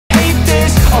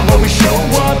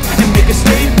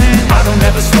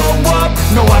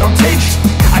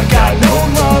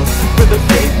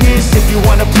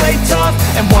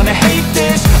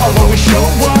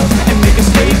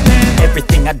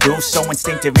I do, so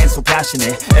instinctive and so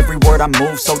passionate. Every word I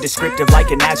move, so descriptive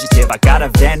like an adjective. I got a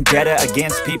vendetta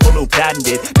against people who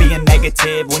patented being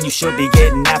negative when you should be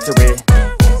getting after it.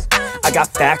 I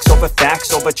got facts over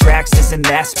tracks, this and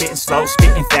that. Spitting slow,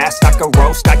 spitting fast, I could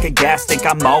roast, I could gas. Think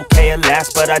I'm okay at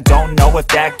last, but I don't know if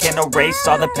that can erase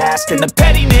all the past. And the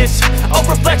pettiness, a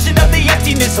reflection of the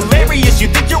emptiness. Hilarious, you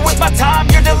think you're worth my time,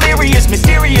 you're delirious.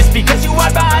 Mysterious, because you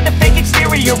hide behind a fake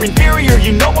exterior. Inferior,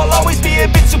 you know I'll always be a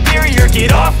bit superior.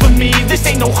 Get off of me, this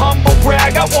ain't no humble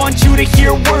brag. I want you to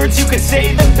hear words, you can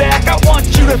say them back. I want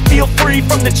you to feel free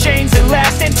from the chains that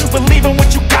last, and to believe in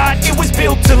what you got, it was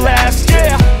built to last,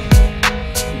 yeah.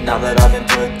 Now that I've been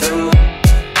put through,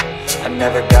 I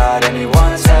never got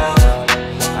anyone's help.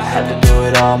 I had to do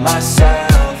it all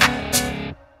myself.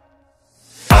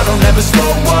 I don't ever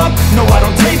slow up, no I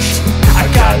don't take sh**. I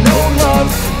got no love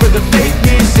for the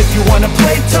fakeness. If you wanna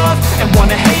play tough and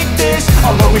wanna hate this,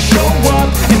 I'll always show up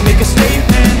and make a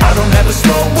statement. I don't ever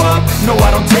slow up, no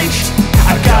I don't take sh**.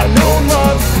 I got no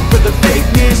love for the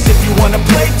fakeness. If you wanna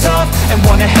play tough and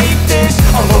wanna hate this,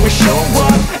 I'll always show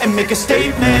up and make a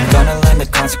statement. Gonna learn the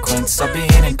consequence of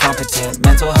being incompetent.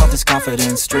 Mental health is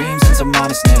confidence, dreams and some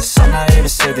honestness. I'm not here to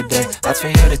save the day, that's for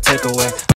you to take away.